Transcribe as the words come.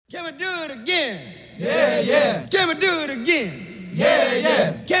Can we do it again? Yeah, yeah. Can we do it again? Yeah,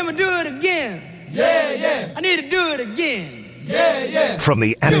 yeah. Can we do it again? Yeah, yeah. I need to do it again. Yeah, yeah. From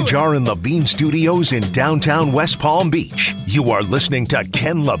the Anajar and Levine Studios in downtown West Palm Beach, you are listening to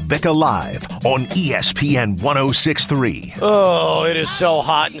Ken LaVicka Live on ESPN 106.3. Oh, it is so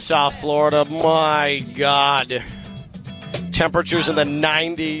hot in South Florida. My God. Temperatures in the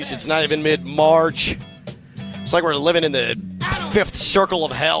 90s. It's not even mid-March. It's like we're living in the fifth circle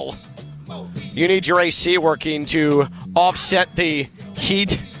of hell. You need your AC working to offset the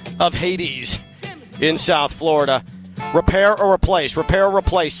heat of Hades in South Florida. Repair or replace? Repair or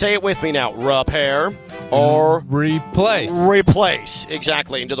replace? Say it with me now. Repair or replace. Replace.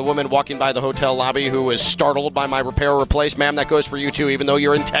 Exactly. And to the woman walking by the hotel lobby who was startled by my repair or replace, ma'am, that goes for you too, even though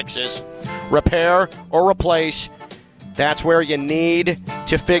you're in Texas. Repair or replace. That's where you need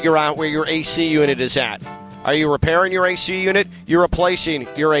to figure out where your AC unit is at. Are you repairing your AC unit? You're replacing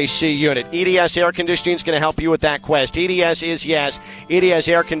your AC unit. EDS Air Conditioning is going to help you with that quest. EDS is yes. EDS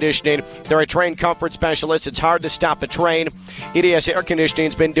Air Conditioning. They're a trained comfort specialist. It's hard to stop the train. EDS Air Conditioning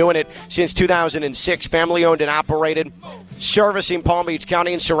has been doing it since 2006. Family owned and operated. Servicing Palm Beach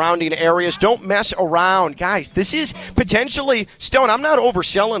County and surrounding areas. Don't mess around. Guys, this is potentially, Stone, I'm not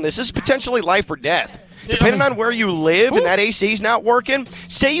overselling this. This is potentially life or death. Depending on where you live and that AC's not working,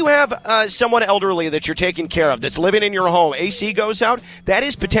 say you have someone elderly that you're taking care of that's living in your home, AC goes out, that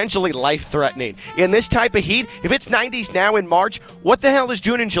is potentially life-threatening. In this type of heat, if it's 90s now in March, what the hell is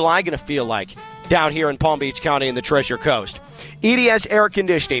June and July going to feel like down here in Palm Beach County and the Treasure Coast? EDS Air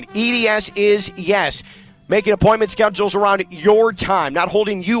Conditioning. EDS is yes. Making appointment schedules around your time, not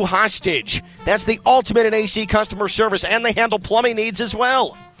holding you hostage. That's the ultimate in AC customer service, and they handle plumbing needs as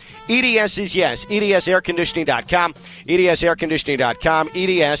well. EDS is yes. EDSairconditioning.com. EDSairconditioning.com.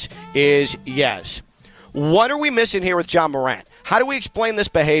 EDS is yes. What are we missing here with John Morant? How do we explain this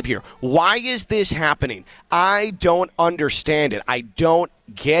behavior? Why is this happening? I don't understand it. I don't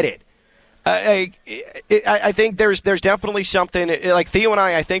get it. I think there's definitely something, like Theo and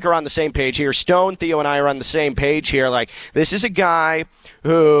I think, are on the same page here. Stone, Theo, and I are on the same page here. Like, this is a guy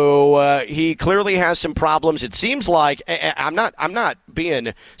who he clearly has some problems. It seems like I'm not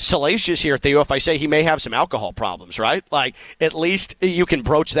being salacious here, Theo, if I say he may have some alcohol problems, right? Like, at least you can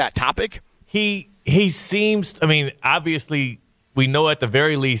broach that topic. He seems, I mean, obviously, we know at the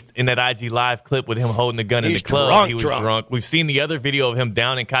very least in that IG Live clip with him holding the gun in the club, he was drunk. We've seen the other video of him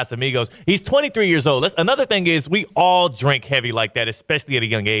down in Casamigos. He's 23 years old. Another thing is we all drink heavy like that, especially at a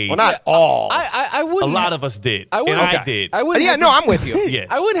young age. Well, not all. I wouldn't. A lot of us did. I did. I'm with you. Yes.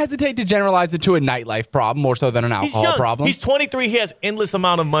 I wouldn't hesitate to generalize it to a nightlife problem more so than an alcohol problem. He's 23. He has endless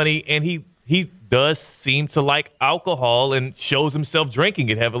amount of money, and he does seem to like alcohol and shows himself drinking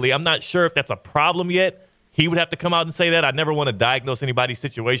it heavily. I'm not sure if that's a problem yet. He would have to come out and say that. I never want to diagnose anybody's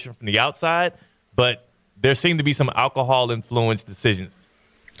situation from the outside, but there seem to be some alcohol-influenced decisions.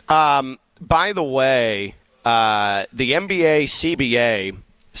 By the way, the NBA CBA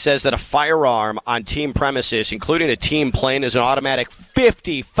says that a firearm on team premises, including a team plane, is an automatic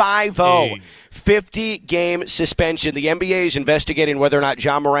 50-game suspension. The NBA is investigating whether or not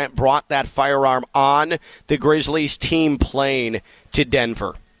John Morant brought that firearm on the Grizzlies team plane to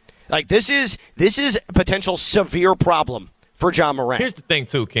Denver. Like, this is a potential severe problem for John Morant. Here's the thing,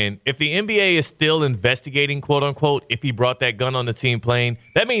 too, Ken. If the NBA is still investigating, quote-unquote, if he brought that gun on the team plane,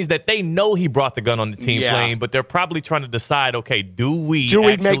 that means that they know he brought the gun on the team plane, but they're probably trying to decide, okay, do we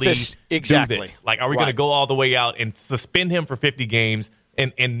actually make this exactly do this? Like, are we going to go all the way out and suspend him for 50 games?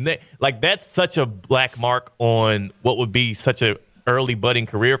 And that's such a black mark on what would be such a early budding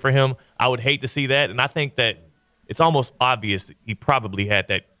career for him. I would hate to see that, and I think that it's almost obvious he probably had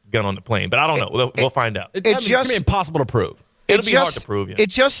that gun on the plane, but I don't know. We'll find out. It's going to be impossible to prove. It'll be hard to prove. Yeah. It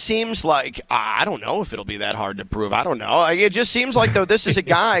just seems like, I don't know if it'll be that hard to prove. I don't know. It just seems like, though, this is a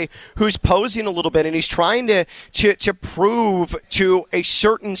guy who's posing a little bit, and he's trying to prove to a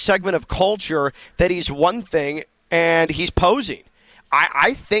certain segment of culture that he's one thing, and he's posing.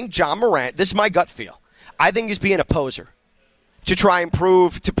 I think John Morant, this is my gut feel, I think he's being a poser to try and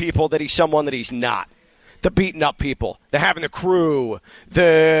prove to people that he's someone that he's not. The beating up people, the having the crew,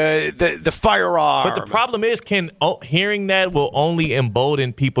 the firearm. But the problem is, Ken, hearing that will only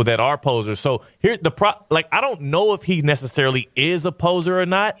embolden people that are posers. So here's I don't know if he necessarily is a poser or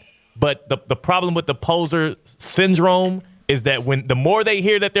not, but the problem with the poser syndrome is that when the more they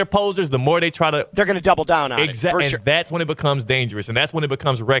hear that they're posers, the more they're going to double down on it. Exactly. And that's when it becomes dangerous, and that's when it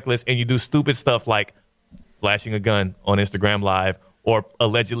becomes reckless, and you do stupid stuff like flashing a gun on Instagram Live or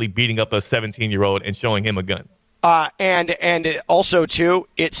allegedly beating up a 17-year-old and showing him a gun. And also, too,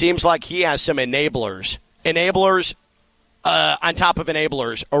 it seems like he has some enablers on top of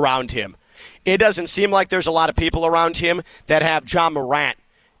enablers around him. It doesn't seem like there's a lot of people around him that have Ja Morant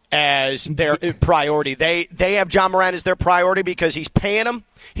as their priority. They have Ja Morant as their priority because he's paying them.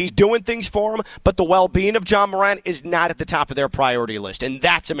 He's doing things for them, but the well-being of Ja Morant is not at the top of their priority list, and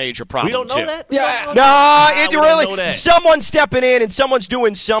that's a major problem. We don't know too. that? No, we don't know that. Someone's stepping in and someone's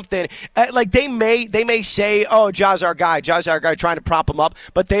doing something. Like they may say, "Oh, Ja's our guy, trying to prop him up,"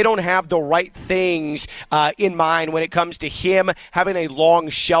 but they don't have the right things in mind when it comes to him having a long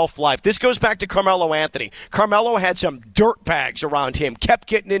shelf life. This goes back to Carmelo Anthony. Carmelo had some dirt bags around him, kept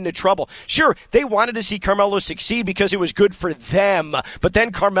getting into trouble. Sure, they wanted to see Carmelo succeed because it was good for them, but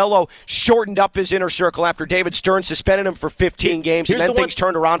then Carmelo shortened up his inner circle after David Stern suspended him for 15 games, and then things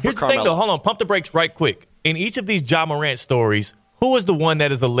turned around for Carmelo. Here's the thing, though. Hold on. Pump the brakes right quick. In each of these Ja Morant stories, who is the one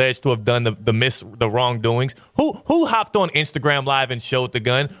that is alleged to have done the wrongdoings? Who hopped on Instagram Live and showed the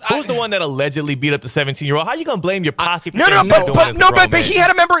gun? Who's the one that allegedly beat up the 17-year-old? How are you going to blame your posse for things you're doing as a grown man? But he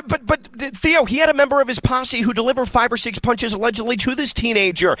had a member. But Theo, he had a member of his posse who delivered 5 or 6 punches allegedly to this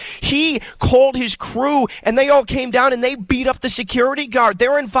teenager. He called his crew, and they all came down and they beat up the security guard.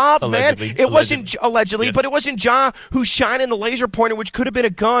 They're involved, Allegedly. man. It wasn't allegedly, Yes. but it wasn't Ja who's shining the laser pointer, which could have been a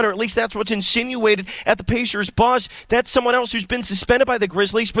gun, or at least that's what's insinuated at the Pacers bus. That's someone else who's been suspended by the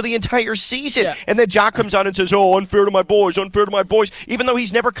Grizzlies for the entire season. Yeah. And then Ja comes out and says, "Oh, unfair to my boys, even though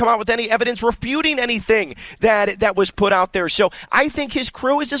he's never come out with any evidence refuting anything that was put out there. So I think his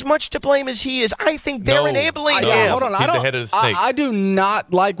crew is as much to blame as he is. I think they're enabling him. Hold on. He's the head of the snake. I do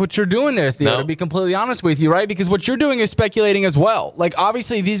not like what you're doing there, Theo, to be completely honest with you, right? Because what you're doing is speculating as well. Like,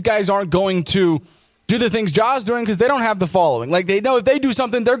 obviously, these guys aren't going to do the things Ja's doing because they don't have the following. Like, they know if they do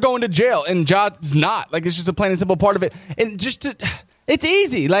something, they're going to jail, and Ja's not. Like, it's just a plain and simple part of it. And it's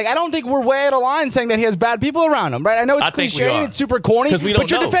easy. Like, I don't think we're way out of line saying that he has bad people around him, right? I know it's cliche and it's super corny, but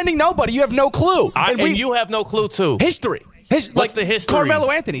you're defending nobody. You have no clue. And you have no clue, too. History. What's the history?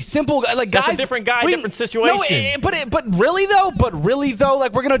 Carmelo Anthony, simple guy. Like, that's guys, a different guy, different situation. No, but really though,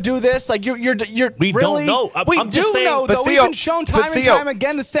 like, we're gonna do this. Like, you're. We really, don't know. We do know, though. We've been shown time and time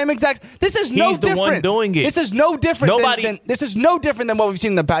again the same exact. This is no different. He's the one doing it. This is no different. This is no different than what we've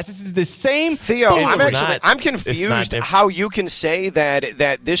seen in the past. This is the same. Theo, I'm confused how you can say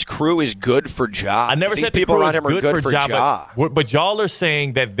that this crew is good for Ja. I never These said the people crew around is him are good for Ja. Ja. But y'all are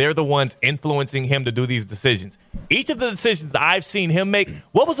saying that they're the ones influencing him to do these decisions. Each of the decisions I've seen him make.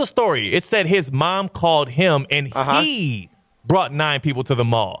 What was the story? It said his mom called him and he brought 9 people to the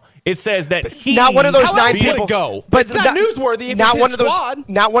mall. It says that he not one of those 9 people people go, but it's not newsworthy. If not it's one his of those. squad.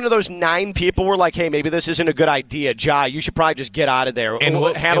 Not one of those 9 people were like, "Hey, maybe this isn't a good idea, Ja. You should probably just get out of there and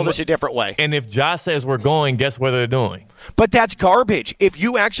handle this a different way." And if Ja says we're going, guess what they're doing? But that's garbage. If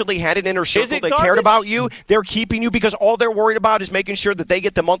you actually had an inner circle that cared about you, they're keeping you because all they're worried about is making sure that they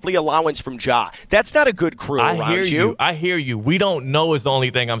get the monthly allowance from Ja. That's not a good crew around you. I hear you. We don't know is the only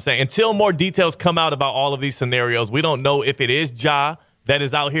thing I'm saying. Until more details come out about all of these scenarios, we don't know if it is Ja that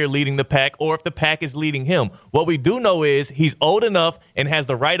is out here leading the pack or if the pack is leading him. What we do know is he's old enough and has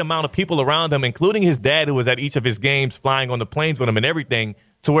the right amount of people around him, including his dad who was at each of his games flying on the planes with him and everything,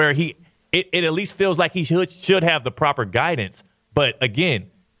 to where it at least feels like he should have the proper guidance. But again,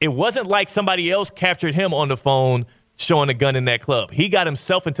 it wasn't like somebody else captured him on the phone showing a gun in that club. He got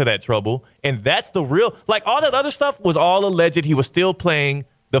himself into that trouble, and that's the real, like, all that other stuff was all alleged. He was still playing.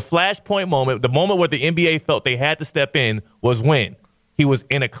 The flashpoint moment, the moment where the NBA felt they had to step in, was when he was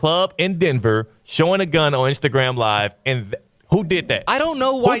in a club in Denver showing a gun on Instagram Live, and who did that? I don't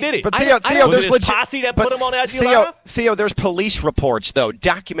know why. Who did it? But Theo, was there's it his posse that put him on IG Live? Theo, there's police reports, though,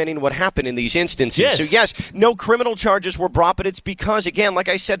 documenting what happened in these instances. Yes. So, yes, no criminal charges were brought, but it's because, again, like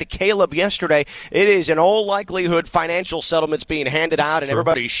I said to Caleb yesterday, it is in all likelihood financial settlements being handed out, and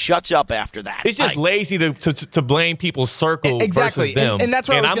everybody shuts up after that. It's just lazy to blame people's circle versus them. And that's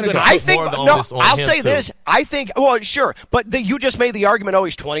where I was going to go. I think, I'll say this. I think, well, sure, but you just made the argument,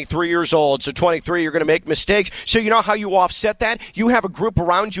 he's 23 years old, so 23, you're going to make mistakes. So you know how you offset that? You have a group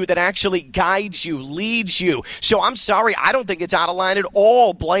around you that actually guides you, leads you. So I'm sorry, I don't think it's out of line at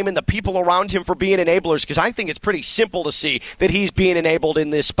all blaming the people around him for being enablers, because I think it's pretty simple to see that he's being enabled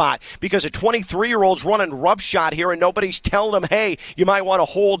in this spot, because a 23-year-old's running roughshod here and nobody's telling him, hey, you might want to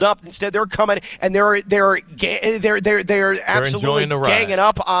hold up. Instead, they're coming and they're absolutely ganging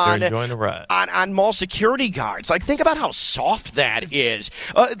up on mall security guards. Like, think about how soft that is.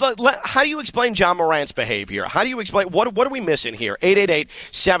 How do you explain Ja Morant's behavior? How do you explain what are we missing here?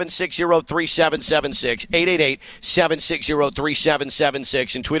 888-760-3776,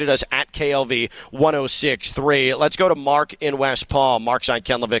 888-760-3776, and tweeted us at KLV1063. Let's go to Mark in West Palm. Mark's on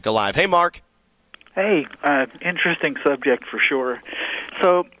Ken LaVicka Live. Hey, Mark. Hey, interesting subject for sure.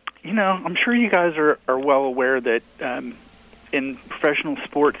 So, I'm sure you guys are well aware that in professional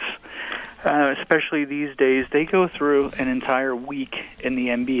sports, especially these days, they go through an entire week in the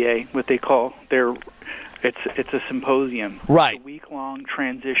NBA, what they call it's a symposium. Right. It's a week-long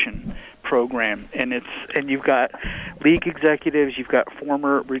transition program, and you've got league executives, you've got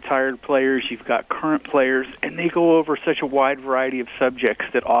former retired players, you've got current players, and they go over such a wide variety of subjects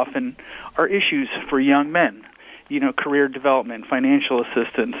that often are issues for young men. Career development, financial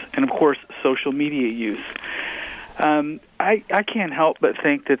assistance, and of course, social media use. I can't help but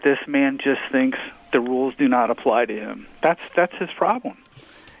think that this man just thinks the rules do not apply to him. That's his problem.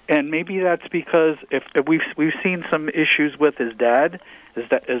 And maybe that's because if we've seen some issues with his dad.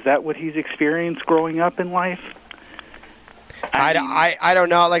 Is that what he's experienced growing up in life? I don't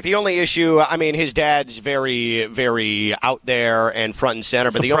know. Like, the only issue, I mean, his dad's very, very out there and front and center,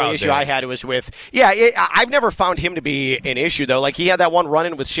 but the only issue I had was with, I've never found him to be an issue, though. Like, he had that one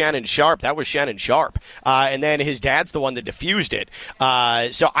run-in with Shannon Sharp. That was Shannon Sharp. And then his dad's the one that diffused it.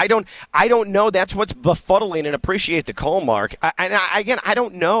 So I don't know. That's what's befuddling, and appreciate the call, Mark. Again, I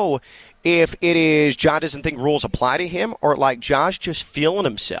don't know if it is John doesn't think rules apply to him or, like, Josh just feeling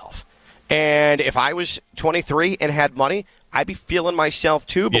himself. And if I was 23 and had money, I'd be feeling myself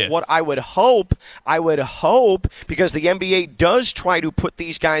too. But what I would hope, because the NBA does try to put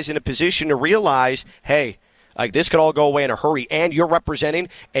these guys in a position to realize, hey, like, this could all go away in a hurry, and you're representing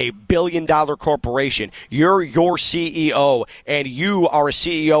a billion-dollar corporation. You're your CEO, and you are a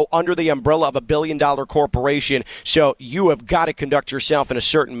CEO under the umbrella of a billion-dollar corporation, so you have got to conduct yourself in a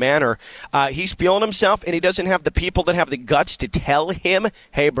certain manner. He's feeling himself, and he doesn't have the people that have the guts to tell him,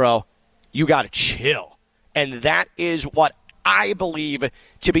 hey, bro, you got to chill. And that is what I believe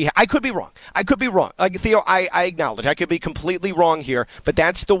to be. I could be wrong. Like, Theo, I acknowledge I could be completely wrong here, but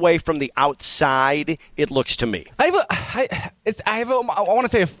that's the way from the outside it looks to me. I want to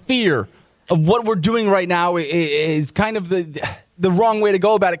say a fear of what we're doing right now is kind of the wrong way to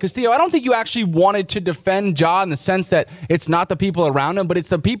go about it. Because, Theo, I don't think you actually wanted to defend Ja in the sense that it's not the people around him, but it's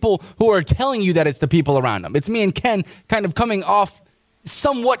the people who are telling you that it's the people around him. It's me and Ken kind of coming off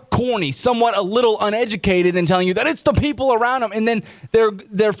somewhat corny, somewhat a little uneducated, and telling you that it's the people around him, and then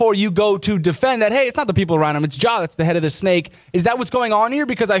therefore you go to defend that, hey, it's not the people around him, it's Ja that's the head of the snake. Is that what's going on here?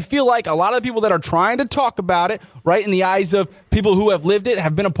 Because I feel like a lot of the people that are trying to talk about it, right, in the eyes of people who have lived it,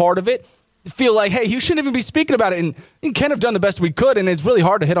 have been a part of it, feel like, hey, you shouldn't even be speaking about it. And Ken have done the best we could, and it's really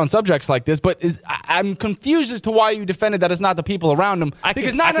hard to hit on subjects like this, but I'm confused as to why you defended that it's not the people around him.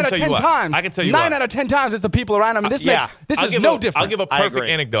 Because 9 out of 10 times, I can tell you 9 out of 10 times it's the people around him. And this is no different. I'll give a perfect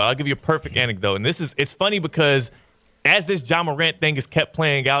anecdote. I'll give you a perfect anecdote. And it's funny because as this Ja Morant thing is kept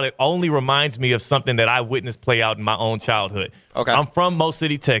playing out, it only reminds me of something that I witnessed play out in my own childhood. Okay. I'm from Mo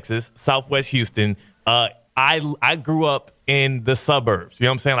City, Texas, Southwest Houston. I grew up in the suburbs. You know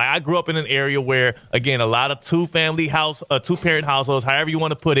what I'm saying? Like, I grew up in an area where, again, a lot of two-parent households, however you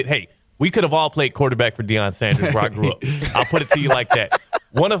want to put it. Hey, we could have all played quarterback for Deion Sanders where I grew up. I'll put it to you like that.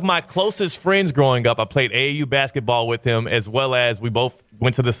 One of my closest friends growing up, I played AAU basketball with him, as well as we both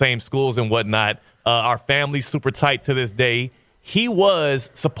went to the same schools and whatnot. Our family's super tight to this day. He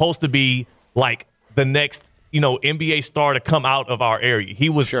was supposed to be like the next, NBA star to come out of our area. He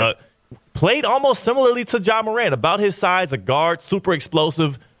was played almost similarly to Ja Morant, about his size, a guard, super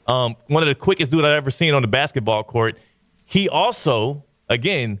explosive, one of the quickest dudes I've ever seen on the basketball court. He also,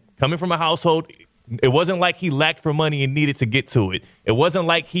 again, coming from a household, it wasn't like he lacked for money and needed to get to it. It wasn't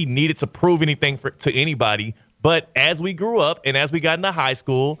like he needed to prove anything to anybody. But as we grew up and as we got into high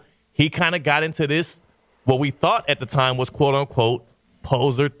school, he kind of got into this, what we thought at the time was quote-unquote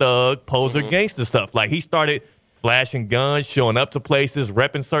poser thug, poser gangster stuff. Like, he started flashing guns, showing up to places,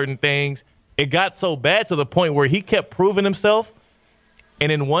 repping certain things. It got so bad to the point where he kept proving himself.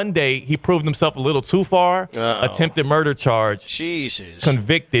 And then one day, he proved himself a little too far. Attempted murder charge. Jesus.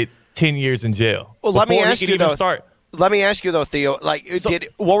 Convicted, 10 years in jail. Well, let me ask you, though, Theo,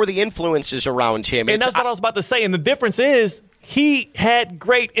 what were the influences around him? And that's what I was about to say. And the difference is he had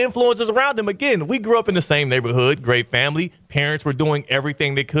great influences around him. Again, we grew up in the same neighborhood, great family. Parents were doing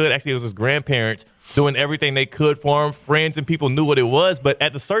everything they could. Actually, it was his grandparents doing everything they could for him. Friends and people knew what it was. But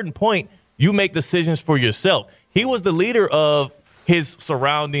at a certain point, you make decisions for yourself. He was the leader of his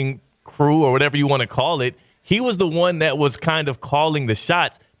surrounding crew, or whatever you want to call it. He was the one that was kind of calling the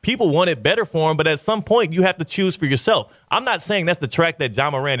shots. People wanted better for him, but at some point, you have to choose for yourself. I'm not saying that's the track that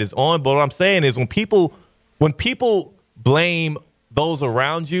Ja Morant is on, but what I'm saying is when people blame those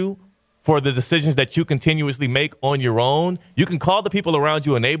around you for the decisions that you continuously make on your own, you can call the people around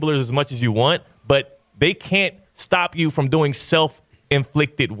you enablers as much as you want, but they can't stop you from doing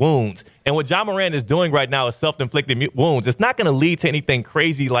self-inflicted wounds. And what Ja Morant is doing right now is self-inflicted wounds. It's not going to lead to anything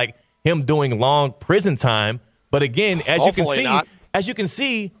crazy like him doing long prison time, But again, as Hopefully not. you can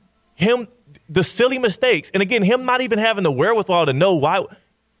see, him the silly mistakes, and again, him not even having the wherewithal to know why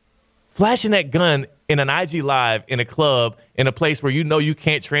flashing that gun in an IG Live in a club in a place where you know you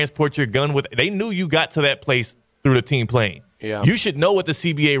can't transport your gun with. They knew you got to that place through the team plane. Yeah. You should know what the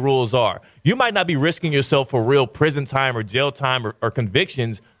CBA rules are. You might not be risking yourself for real prison time or jail time or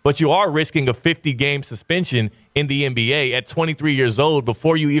convictions, but you are risking a 50-game suspension in the NBA at 23 years old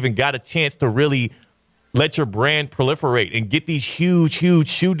before you even got a chance to really let your brand proliferate and get these huge, huge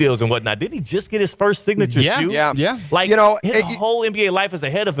shoe deals and whatnot. Didn't he just get his first signature shoe? Yeah. Like, his whole NBA life is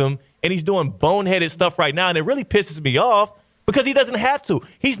ahead of him, and he's doing boneheaded stuff right now, and it really pisses me off because he doesn't have to.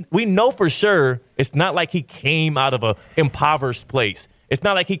 We know for sure it's not like he came out of an impoverished place. It's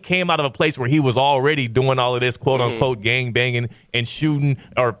not like he came out of a place where he was already doing all of this quote-unquote gang banging and shooting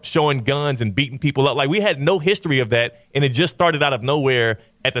or showing guns and beating people up. Like, we had no history of that, and it just started out of nowhere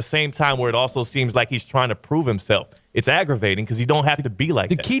at the same time where it also seems like he's trying to prove himself. It's aggravating because you don't have to be like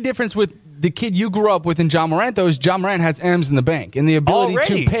that. The key difference with the kid you grew up with in John Morant, though, is John Morant has M's in the bank and the ability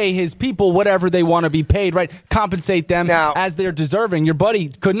to pay his people whatever they want to be paid, right? Compensate them as they're deserving. Your buddy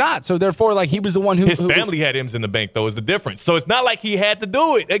could not, so therefore, like, he was the one who... His family had M's in the bank, though, is the difference. So it's not like he had to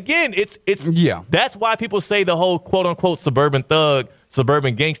do it. Again, it's that's why people say the whole quote-unquote suburban thug,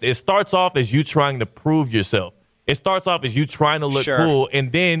 suburban gangster. It starts off as you trying to prove yourself. It starts off as you trying to look cool,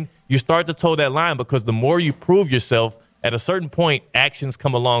 and then you start to toe that line because the more you prove yourself, at a certain point, actions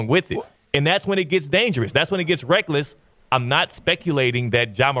come along with it. And that's when it gets dangerous. That's when it gets reckless. I'm not speculating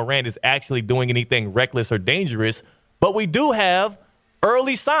that Ja Morant is actually doing anything reckless or dangerous, but we do have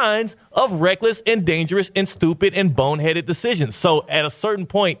early signs of reckless and dangerous and stupid and boneheaded decisions. So at a certain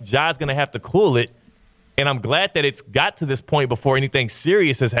point, Ja's going to have to cool it, and I'm glad that it's got to this point before anything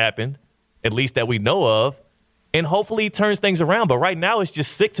serious has happened, at least that we know of. And hopefully he turns things around. But right now it's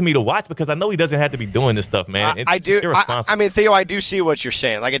just sick to me to watch because I know he doesn't have to be doing this stuff, man. I do. Irresponsible. I mean, Theo, I do see what you're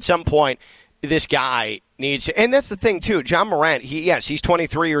saying. Like, at some point, this guy needs – and that's the thing, too. John Morant, he's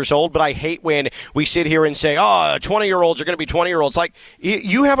 23 years old, but I hate when we sit here and say, 20-year-olds are going to be 20-year-olds. Like,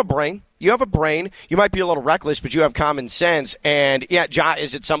 you have a brain. You have a brain. You might be a little reckless, but you have common sense. And, Ja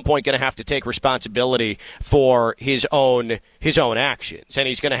is at some point going to have to take responsibility for his own actions. And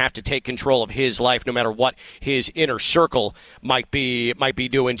he's going to have to take control of his life no matter what his inner circle might be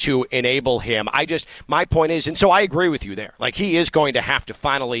doing to enable him. My point is, and so I agree with you there. Like, he is going to have to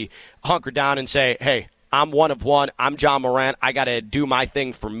finally hunker down and say, hey, I'm one of one. I'm John Morant. I got to do my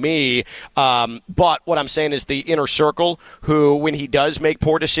thing for me. But what I'm saying is the inner circle who, when he does make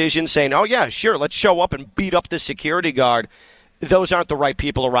poor decisions, saying, oh, yeah, sure, let's show up and beat up the security guard, those aren't the right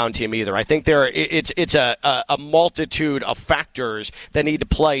people around him either. I think it's a multitude of factors that need to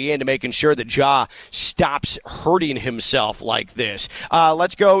play into making sure that Ja stops hurting himself like this.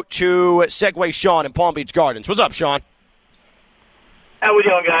 Let's go to Segway Sean in Palm Beach Gardens. What's up, Sean? How we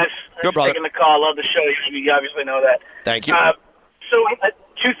doing, guys? Good, brother. Taking the call. Love the show. You obviously know that. Thank you. So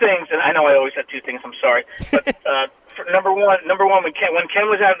two things, and I know I always have two things. I'm sorry, but number one, when Ken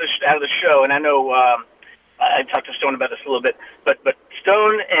was out of the show, and I know I talked to Stone about this a little bit, but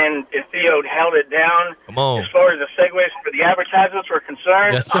Stone and Theo held it down. Come on. As far as the segues for the advertisements were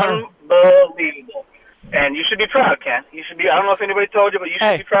concerned. Yes, sir. Unbelievable. And you should be proud, Ken. You should be. I don't know if anybody told you, but you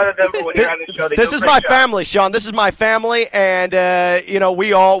should be proud of them for when you're on the show. This is my family, Sean. This is my family, and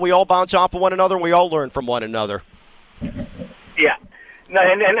we all bounce off of one another, and we all learn from one another. Yeah, no,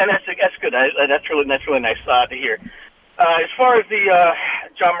 and that's good. That's really nice to hear. As far as the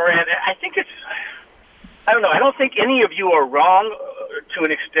John Morant, I think it's. I don't know. I don't think any of you are wrong to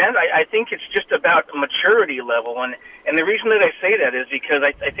an extent. I think it's just about maturity level, and the reason that I say that is because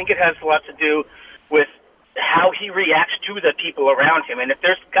I think it has a lot to do with how he reacts to the people around him. And if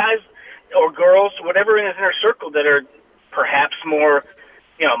there's guys or girls, whatever in his inner circle that are perhaps more,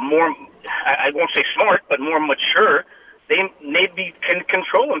 I won't say smart, but more mature, they maybe can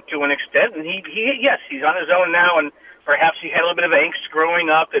control him to an extent. And he's on his own now, and perhaps he had a little bit of angst growing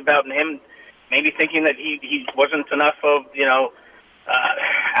up about him maybe thinking that he wasn't enough of,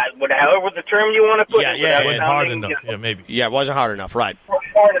 however the term you want to put it. Yeah, it wasn't hard enough. Yeah, maybe. Yeah, it wasn't hard enough, right.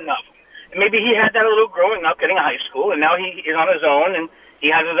 Hard enough. Maybe he had that a little growing up, getting to high school, and now he is on his own, and he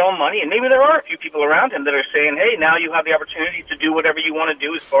has his own money. And maybe there are a few people around him that are saying, hey, now you have the opportunity to do whatever you want to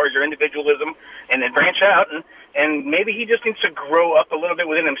do as far as your individualism and then branch out. And maybe he just needs to grow up a little bit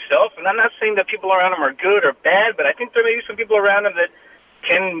within himself. And I'm not saying that people around him are good or bad, but I think there may be some people around him that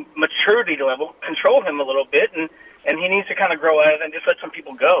can, maturity level, control him a little bit, and he needs to kind of grow out of it and just let some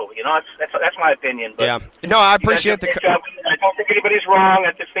people go. That's my opinion. But yeah. No, I appreciate the. I don't think anybody's wrong.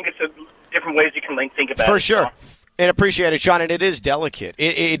 I just think it's different ways you can think about it. For sure. And appreciate it, Sean. And it is delicate.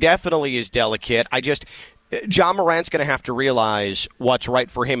 It definitely is delicate. John Morant's going to have to realize what's right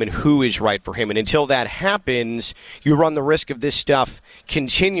for him and who is right for him. And until that happens, you run the risk of this stuff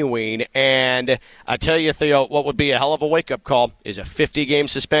continuing. And I tell you, Theo, what would be a hell of a wake-up call is a 50-game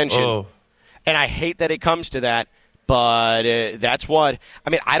suspension. Oh. And I hate that it comes to that, but that's what – I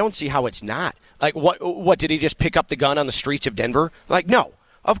mean, I don't see how it's not. Like, what did he just pick up the gun on the streets of Denver? Like, no.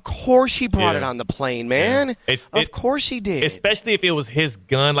 Of course he brought it on the plane, man. Yeah. Of course he did. Especially if it was his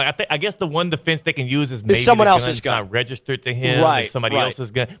gun. Like I guess the one defense they can use is maybe someone the else's gun's gun. not registered to him. Right, It's somebody right.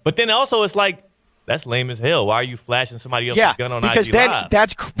 else's gun. But then also it's like, that's lame as hell. Why are you flashing somebody else's gun on because IG then Live?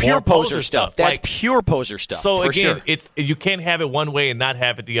 that's pure More poser stuff. That's Like, pure poser stuff. so for again, sure. it's you can't have it one way and not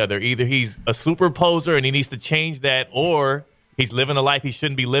have it the other. Either he's a super poser and he needs to change that, or he's living a life he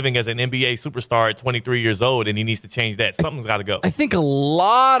shouldn't be living as an NBA superstar at 23 years old, and he needs to change that. Something's got to go. I think a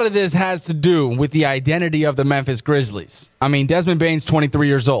lot of this has to do with the identity of the Memphis Grizzlies. I mean, Desmond Bane's 23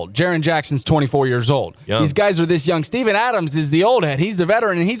 years old. Jaren Jackson's 24 years old. Young. These guys are this young. Steven Adams is the old head. He's the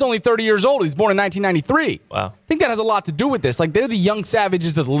veteran, and he's only 30 years old. He's born in 1993. Wow. I think that has a lot to do with this. Like, they're the young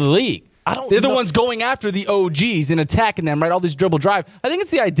savages of the league. They're the ones going after the OGs and attacking them, right? All this dribble drive. I think it's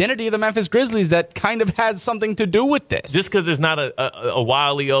the identity of the Memphis Grizzlies that kind of has something to do with this. Just because there's not a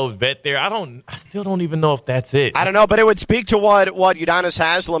wily old vet there, I still don't even know if that's it. I don't know, but it would speak to what Udonis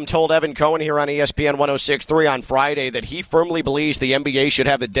Haslem told Evan Cohen here on ESPN 106.3 on Friday, that he firmly believes the NBA should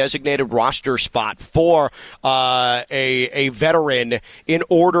have a designated roster spot for a veteran in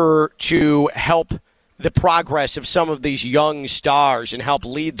order to help the progress of some of these young stars and help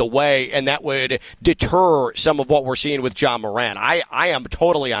lead the way, and that would deter some of what we're seeing with John Morant. I am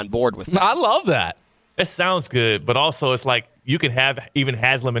totally on board with that. I love that. It sounds good, but also it's like you can have even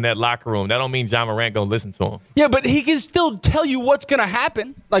Haslam in that locker room. That don't mean John Morant going to listen to him. Yeah, but he can still tell you what's going to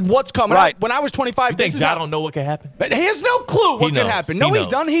happen, like what's coming Right. up. When I was 25, You think this is Ja how, don't know what can happen? But he has no clue what He could knows. happen. He No, he's knows.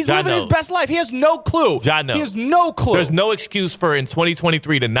 done. He's Ja living his knows. best life. He has no clue. Ja knows. He has no clue. There's no excuse for in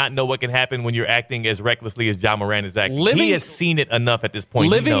 2023 to not know what can happen when you're acting as recklessly as John Morant is acting. Living- He has seen it enough at this point. He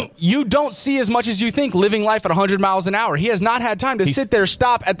Living, knows. you don't see as much as you think living life at 100 miles an hour. He has not had time to sit there,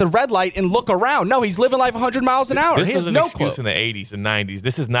 stop at the red light, and look around. No, he's living life 100 miles an hour. This He was has an no excuse clue. in the 80s and 90s.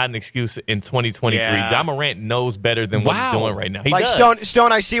 This is not an excuse in 2023. Yeah. John Morant knows better than what Wow. he's doing right now. He Like does.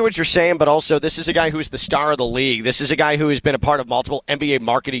 Stone, I see what you're saying, but also this is a guy who's the star of the league. This is a guy who has been a part of multiple NBA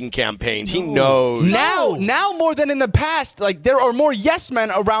marketing campaigns. He knows. Now more than in the past, like there are more yes men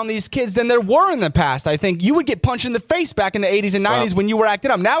around these kids than there were in the past. I think you would get punched in the face back in the 80s and 90s when you were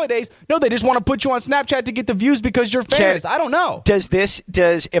acting up. Nowadays, no, they just want to put you on Snapchat to get the views because you're famous. I don't know.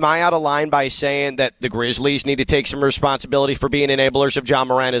 Am I out of line by saying that the Grizzlies need to take some responsibility for being enablers of John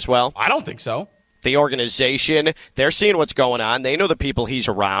Morant as well? I don't think so. The organization, they're seeing what's going on. They know the people he's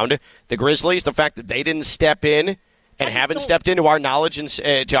around. The Grizzlies, the fact that they didn't step in and haven't stepped into our knowledge and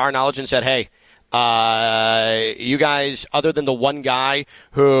said, hey, you guys, other than the one guy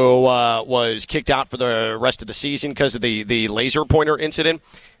who was kicked out for the rest of the season because of the laser pointer incident,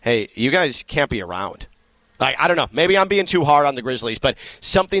 hey, you guys can't be around. I don't know. Maybe I'm being too hard on the Grizzlies, but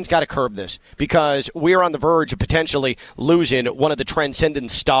something's got to curb this because we're on the verge of potentially losing one of the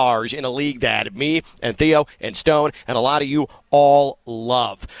transcendent stars in a league that me and Theo and Stone and a lot of you all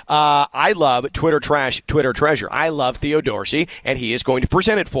love. I love Twitter Trash, Twitter Treasure. I love Theo Dorsey, and he is going to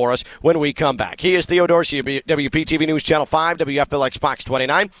present it for us when we come back. He is Theo Dorsey of WPTV News Channel 5, WFLX Fox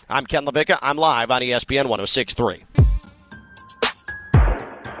 29. I'm Ken LaVicka. I'm live on ESPN 106.3.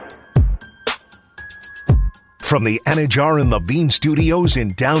 From the Anajar and Levine Studios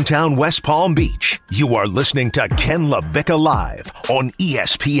in downtown West Palm Beach, you are listening to Ken LaVicka Live on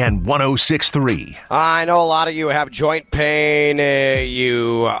ESPN 106.3. I know a lot of you have joint pain.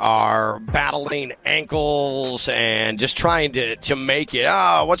 You are battling ankles and just trying to make it.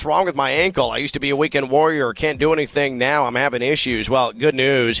 Oh, what's wrong with my ankle? I used to be a weekend warrior. Can't do anything now. I'm having issues. Well, good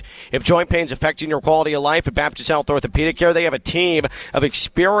news. If joint pain's affecting your quality of life at Baptist Health Orthopedic Care, they have a team of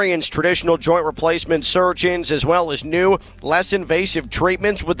experienced traditional joint replacement surgeons as well as new, less invasive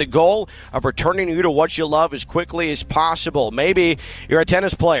treatments with the goal of returning you to what you love as quickly as possible. Maybe you're a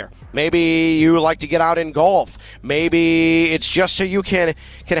tennis player. Maybe you like to get out and golf. Maybe it's just so you can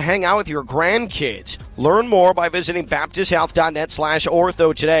hang out with your grandkids. Learn more by visiting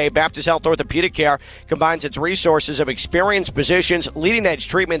baptisthealth.net/ortho today. Baptist Health Orthopedic Care combines its resources of experienced physicians, leading-edge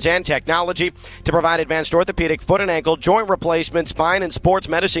treatments, and technology to provide advanced orthopedic, foot and ankle, joint replacement, spine, and sports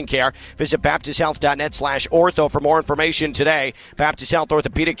medicine care. Visit baptisthealth.net/ortho for more information today. Baptist Health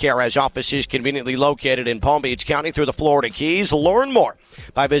Orthopedic Care has offices conveniently located in Palm Beach County through the Florida Keys. Learn more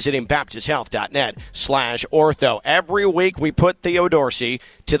by visiting baptisthealth.net/ortho. Every week we put Theo Dorsey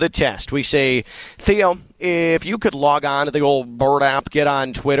to the test. We say, Theo, if you could log on to the old Bird app, get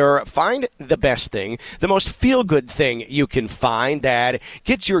on Twitter, find the best thing, the most feel-good thing you can find that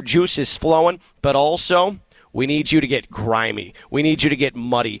gets your juices flowing, but also we need you to get grimy. We need you to get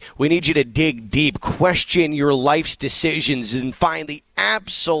muddy. We need you to dig deep, question your life's decisions, and find the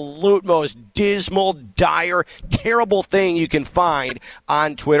absolute most dismal, dire, terrible thing you can find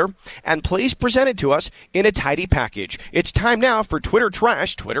on Twitter. And please present it to us in a tidy package. It's time now for Twitter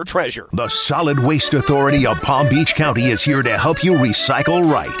Trash, Twitter Treasure. The Solid Waste Authority of Palm Beach County is here to help you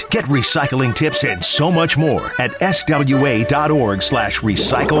recycle right. Get recycling tips and so much more at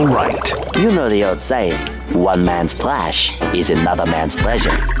swa.org/recycle right. You know the old saying, one man's trash is another man's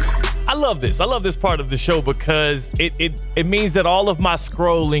treasure. I love this. I love this part of the show because it means that all of my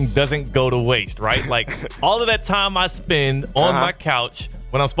scrolling doesn't go to waste, right? Like all of that time I spend on my couch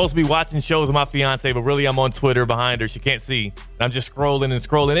when I'm supposed to be watching shows with my fiance, but really I'm on Twitter behind her. She can't see. And I'm just scrolling and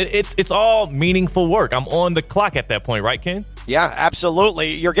scrolling. It's all meaningful work. I'm on the clock at that point, right, Ken? Yeah,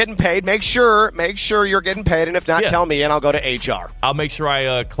 absolutely. You're getting paid. Make sure you're getting paid. And if not, tell me and I'll go to HR. I'll make sure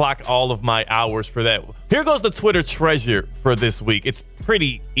I clock all of my hours for that. Here goes the Twitter treasure for this week. It's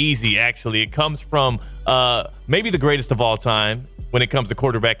pretty easy, actually. It comes from maybe the greatest of all time when it comes to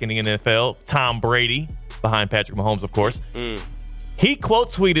quarterback in the NFL, Tom Brady, behind Patrick Mahomes, of course. He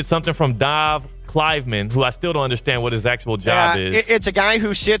quote tweeted something from Dov Kleiman, who I still don't understand what his actual job is. It's a guy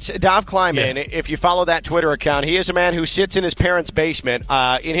who sits, Dov Kleiman, if you follow that Twitter account, he is a man who sits in his parents' basement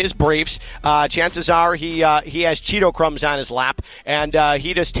in his briefs. Chances are he has Cheeto crumbs on his lap, and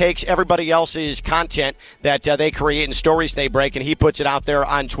he just takes everybody else's content that they create and stories they break, and he puts it out there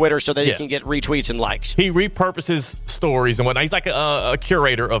on Twitter so that he can get retweets and likes. He repurposes stories and whatnot. He's like a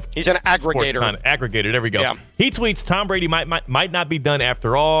curator of He's an aggregator. Aggregator, there we go. Yeah. He tweets, Tom Brady might not be done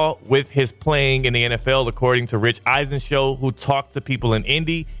after all with his playing in the NFL, according to Rich Eisenshow, who talked to people in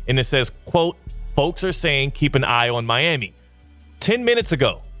Indy, and it says, quote, folks are saying keep an eye on Miami. 10 minutes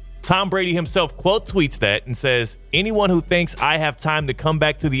ago, Tom Brady himself quote tweets that and says, anyone who thinks I have time to come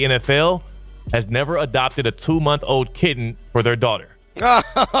back to the NFL has never adopted a 2-month-old kitten for their daughter.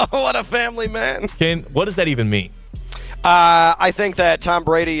 What a family, man. Ken, what does that even mean? I think that Tom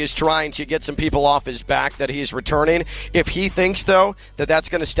Brady is trying to get some people off his back that he's returning. If he thinks, though, that that's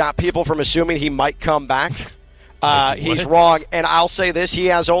going to stop people from assuming he might come back, he's wrong. And I'll say this, he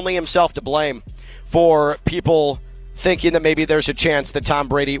has only himself to blame for people thinking that maybe there's a chance that Tom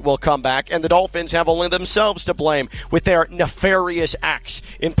Brady will come back. And the Dolphins have only themselves to blame with their nefarious acts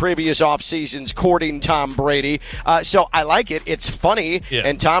in previous off seasons courting Tom Brady. So I like it. It's funny. Yeah.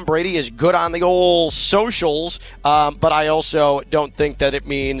 And Tom Brady is good on the old socials. But I also don't think that it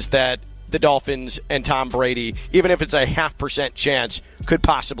means that the Dolphins and Tom Brady, even if it's a 0.5% chance, could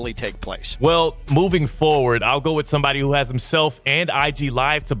possibly take place. Well, moving forward, I'll go with somebody who has himself and IG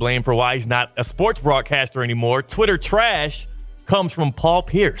Live to blame for why he's not a sports broadcaster anymore. Twitter trash comes from Paul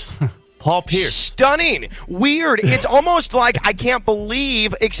Pierce. Paul Pierce. Stunning. Weird. It's almost like I can't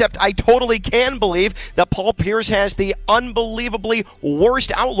believe, except I totally can believe, that Paul Pierce has the unbelievably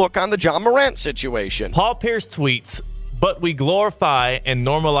worst outlook on the John Morant situation. Paul Pierce tweets, but we glorify and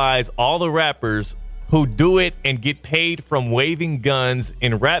normalize all the rappers who do it and get paid from waving guns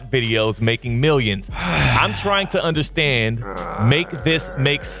in rap videos making millions. I'm trying to understand, make this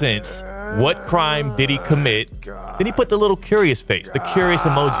make sense. What crime did he commit? Then he put the little curious face, the curious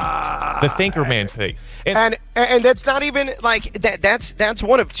emoji, the thinker man face. And that's not even like that's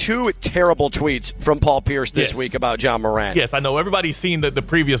one of two terrible tweets from Paul Pierce this week about John Morant. Yes, I know. Everybody's seen the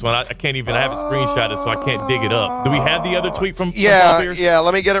previous one. I can't even, I haven't screenshotted, so I can't dig it up. Do we have the other tweet from Paul Pierce? Yeah,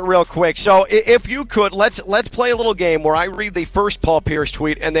 let me get it real quick. So if you could, let's play a little game where I read the first Paul Pierce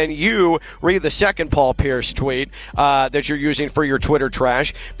tweet and then you read the second Paul Pierce tweet that you're using for your Twitter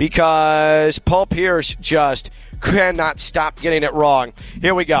trash, because Paul Pierce just cannot stop getting it wrong.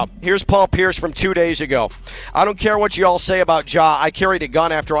 Here we go. Here's Paul Pierce from 2 days ago. I don't care what you all say about Ja. I carried a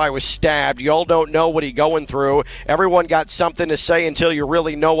gun after I was stabbed. Y'all don't know what he going through. Everyone got something to say until you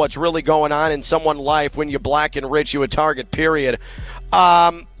really know what's really going on in someone's life. When you're black and rich, you a target, period.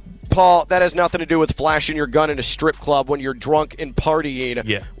 Paul, that has nothing to do with flashing your gun in a strip club when you're drunk and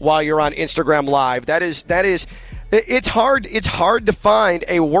partying while you're on Instagram Live. That is it's hard to find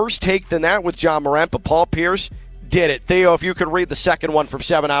a worse take than that with John Morant, but Paul Pierce did it. Theo, if you could read the second one from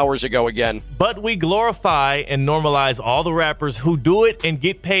 7 hours ago again. But we glorify and normalize all the rappers who do it and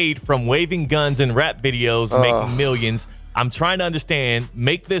get paid from waving guns in rap videos making millions. I'm trying to understand,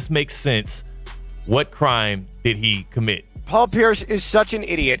 make this make sense. What crime did he commit? Paul Pierce is such an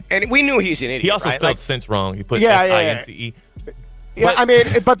idiot, and we knew he's an idiot. He also spelled sense wrong. He put S-I-N-C-E.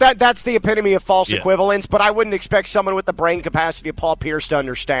 Yeah, but that's the epitome of false equivalence, but I wouldn't expect someone with the brain capacity of Paul Pierce to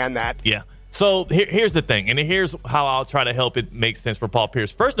understand that. Yeah. So here's the thing, and here's how I'll try to help it make sense for Paul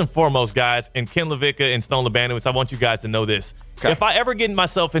Pierce. First and foremost, guys, and Ken LaVicka and Stone Labanowitz, I want you guys to know this. Okay. If I ever get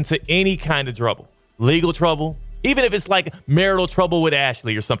myself into any kind of trouble, legal trouble, even if it's like marital trouble with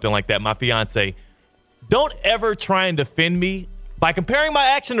Ashley or something like that, my fiance, don't ever try and defend me by comparing my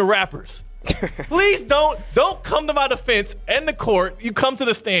action to rappers. Please don't come to my defense in the court. You come to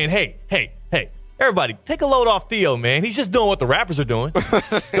the stand. Hey, everybody, take a load off Theo, man. He's just doing what the rappers are doing.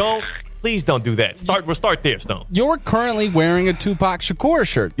 Please don't do that. We'll start there, Stone. You're currently wearing a Tupac Shakur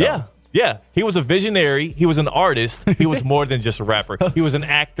shirt, though. Yeah. He was a visionary. He was an artist. He was more than just a rapper. He was an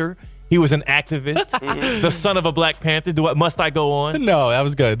actor. He was an activist. The son of a Black Panther. Must I go on? No, that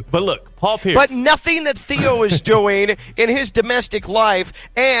was good. But look, Paul Pierce. But nothing that Theo is doing in his domestic life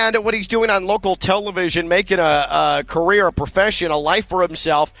and what he's doing on local television, making a career, a profession, a life for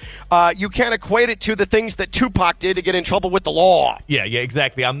himself, you can't equate it to the things that Tupac did to get in trouble with the law. Yeah,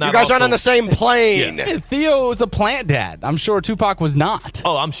 exactly. I'm not. You guys aren't on the same plane. Yeah. Theo was a plant dad. I'm sure Tupac was not.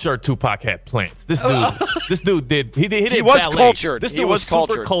 Oh, I'm sure Tupac had plants. This dude did. He did. He was ballet. cultured. This dude was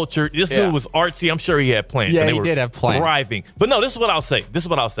super cultured. This dude was artsy. I'm sure he had plans. Yeah, and he did have plans. Thriving. But no, this is what I'll say.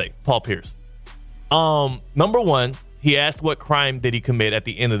 Paul Pierce. Number one, he asked what crime did he commit at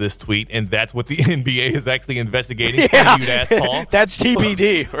the end of this tweet, and that's what the NBA is actually investigating. Yeah. Funny you'd ask, Paul. That's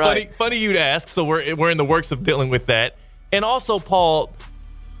TBD, right? Funny you'd ask. So we're in the works of dealing with that. And also, Paul,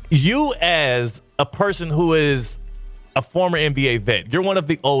 you as a person who is a former NBA vet, you're one of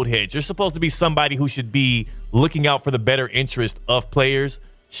the old heads. You're supposed to be somebody who should be looking out for the better interest of players,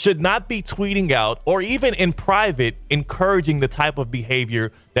 should not be tweeting out or even in private encouraging the type of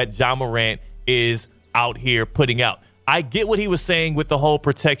behavior that Ja Morant is out here putting out. I get what he was saying with the whole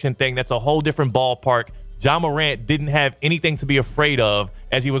protection thing. That's a whole different ballpark. Ja Morant didn't have anything to be afraid of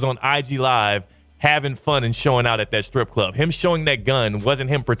as he was on IG Live having fun and showing out at that strip club. Him showing that gun wasn't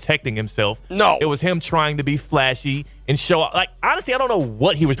him protecting himself. No. It was him trying to be flashy and show out. Like, honestly, I don't know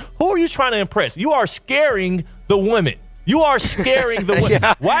what he was. Who are you trying to impress? You are scaring the women. You are scaring the women.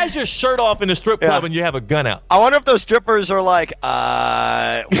 Yeah. Why is your shirt off in the strip club and you have a gun out? I wonder if those strippers are like,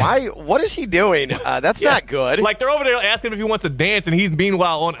 why? What is he doing? That's not good. Like, they're over there asking him if he wants to dance, and he's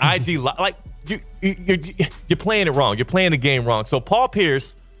meanwhile on IG Live. Like, you're playing it wrong. You're playing the game wrong. So Paul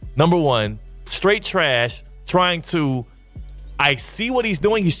Pierce, number one, straight trash, trying to – I see what he's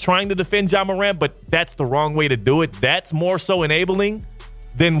doing. He's trying to defend Ja Morant, but that's the wrong way to do it. That's more so enabling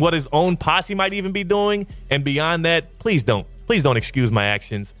than what his own posse might even be doing. And beyond that, please don't excuse my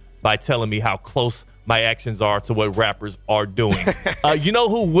actions by telling me how close my actions are to what rappers are doing. You know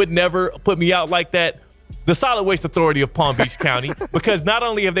who would never put me out like that? The Solid Waste Authority of Palm Beach County, because not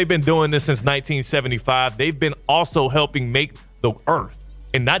only have they been doing this since 1975, they've been also helping make the earth,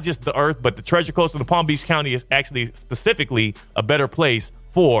 and not just the earth, but the Treasure Coast of the Palm Beach County is actually specifically a better place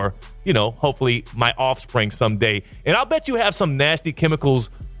for, hopefully my offspring someday. And I'll bet you have some nasty chemicals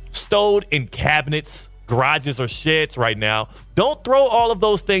stowed in cabinets, garages, or sheds right now. Don't throw all of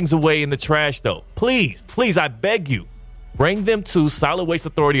those things away in the trash, though. Please, I beg you, bring them to Solid Waste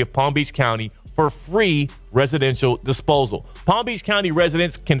Authority of Palm Beach County for free residential disposal. Palm Beach County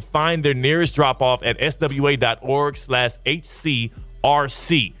residents can find their nearest drop-off at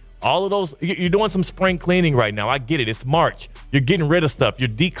swa.org/HCRC. All of those, you're doing some spring cleaning right now. I get it. It's March. You're getting rid of stuff. You're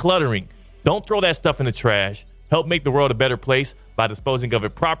decluttering. Don't throw that stuff in the trash. Help make the world a better place by disposing of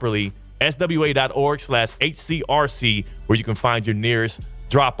it properly. swa.org/HCRC, where you can find your nearest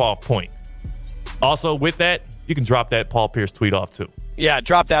drop-off point. Also, with that, you can drop that Paul Pierce tweet off, too. Yeah,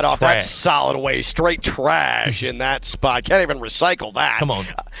 drop that off. Trash. That's solid waste. Straight trash in that spot. Can't even recycle that. Come on.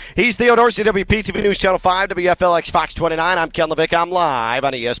 He's Theo Dorsey, WPTV News Channel 5, WFLX Fox 29. I'm Ken LaVicka. I'm live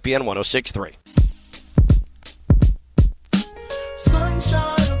on ESPN 106.3.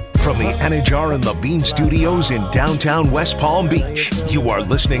 From the Anajar and Levine Studios in downtown West Palm Beach, you are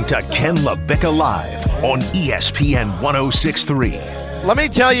listening to Ken LaVicka Live on ESPN 106.3. Let me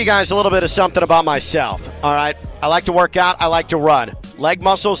tell you guys a little bit of something about myself, all right? I like to work out. I like to run. Leg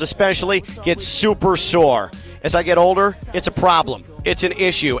muscles especially get super sore. As I get older, it's a problem. It's an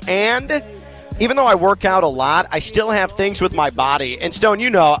issue. And even though I work out a lot, I still have things with my body. And Stone,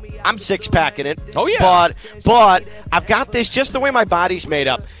 I'm six-packing it. Oh, yeah. But I've got this just the way my body's made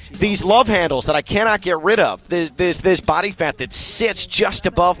up. These love handles that I cannot get rid of. There's this body fat that sits just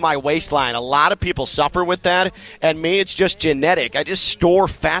above my waistline. A lot of people suffer with that, and me, it's just genetic. I just store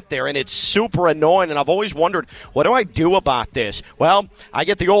fat there, and it's super annoying, and I've always wondered, what do I do about this? Well, I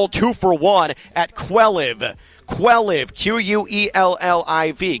get the old 2-for-1 at Quelliv. Quelliv,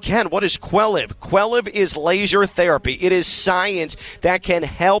 Q-U-E-L-L-I-V. Ken, what is Quelliv? Quelliv is laser therapy. It is science that can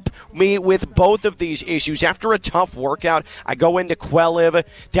help me with both of these issues. After a tough workout, I go into Quelliv,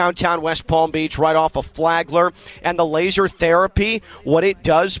 downtown West Palm Beach, right off of Flagler, and the laser therapy, what it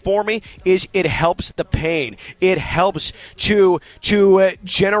does for me is it helps the pain. It helps to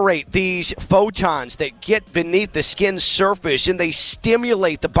generate these photons that get beneath the skin's surface, and they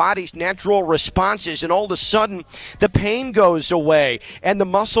stimulate the body's natural responses, and all of a sudden the pain goes away and the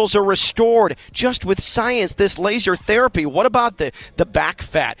muscles are restored just with science, this laser therapy. What about the back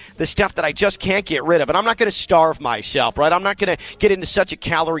fat, the stuff that I just can't get rid of? And I'm not going to starve myself, right? I'm not going to get into such a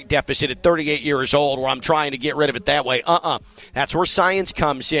calorie deficit at 38 years old where I'm trying to get rid of it that way. That's where science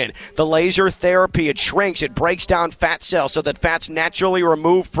comes in. The laser therapy, it shrinks, it breaks down fat cells so that fat's naturally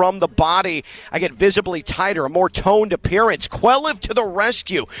removed from the body. I get visibly tighter, a more toned appearance. Quelliv to the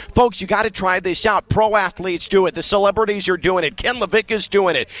rescue. Folks, you got to try this out. Pro athletes do it. The celebrities are doing it. Ken LaVicka's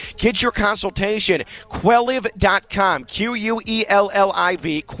doing it. Get your consultation. Quelliv.com.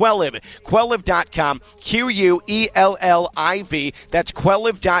 Q-U-E-L-L-I-V. Quelliv. Quelliv.com. Q-U-E-L-L-I-V. That's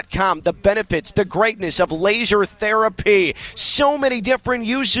Quelliv.com. The benefits, the greatness of laser therapy. So many different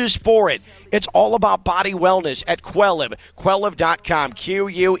uses for it. It's all about body wellness at Quelliv. Quelliv.com.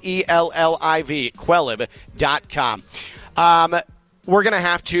 Q-U-E-L-L-I-V. Quelliv.com. We're going to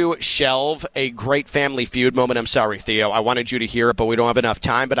have to shelve a great Family Feud moment. I'm sorry, Theo. I wanted you to hear it, but we don't have enough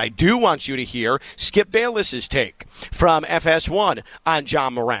time. But I do want you to hear Skip Bayless's take from FS1 on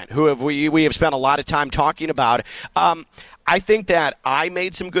John Morant, who we have spent a lot of time talking about. I think that I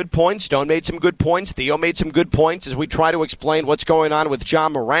made some good points. Stone made some good points. Theo made some good points as we try to explain what's going on with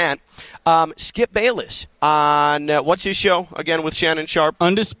John Morant. Skip Bayless on, what's his show again with Shannon Sharp?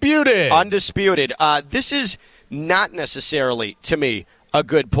 Undisputed. This is not necessarily, to me, a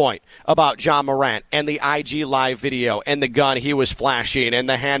good point about John Morant and the IG Live video and the gun he was flashing and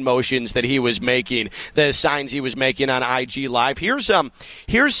the hand motions that he was making, the signs he was making on IG Live. Here's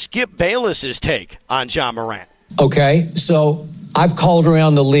Skip Bayless's take on John Morant. Okay, so I've called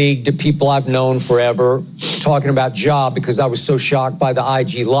around the league to people I've known forever talking about Ja because I was so shocked by the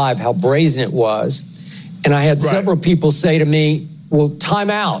IG Live, how brazen it was. And I had several people say to me, well, time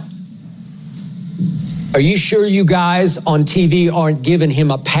out. Are you sure you guys on TV aren't giving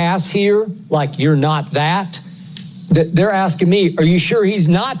him a pass here? Like you're not that? They're asking me, are you sure he's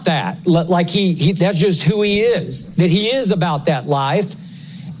not that? Like he that's just who he is, that he is about that life.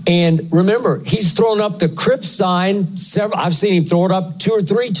 And remember, he's thrown up the Crip sign I've seen him throw it up 2 or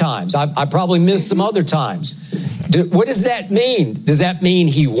 3 times. I probably missed some other times. What does that mean? Does that mean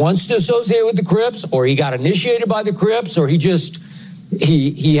he wants to associate with the Crips, or he got initiated by the Crips, or he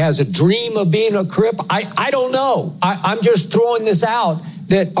has a dream of being a Crip? I don't know. I'm just throwing this out.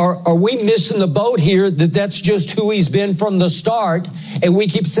 That are we missing the boat here? That's just who he's been from the start, and we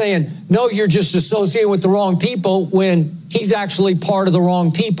keep saying, no, you're just associating with the wrong people when he's actually part of the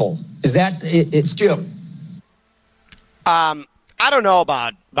wrong people. Is that it's Jim? I don't know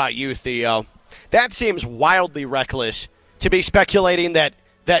about you, Theo. That seems wildly reckless to be speculating that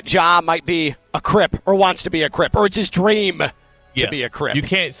Ja might be a Crip or wants to be a Crip, or it's his dream to be a Crip. You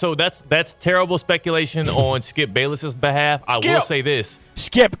can't. So that's terrible speculation on Skip Bayless's behalf. Skip. I will say this.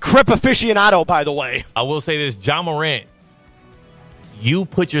 Skip, Crip aficionado, by the way. I will say this. John Morant, you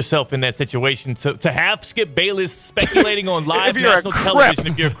put yourself in that situation to have Skip Bayless speculating on live national television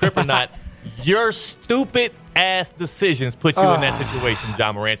if you're a Crip or not. Your stupid ass decisions put you in that situation,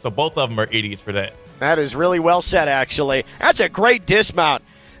 John Morant. So both of them are idiots for that. That is really well said, actually. That's a great dismount.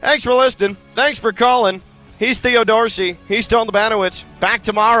 Thanks for listening. Thanks for calling. He's Theo Dorsey. He's Tone Labanowitz. Back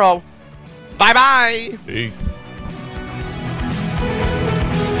tomorrow. Bye-bye. Peace.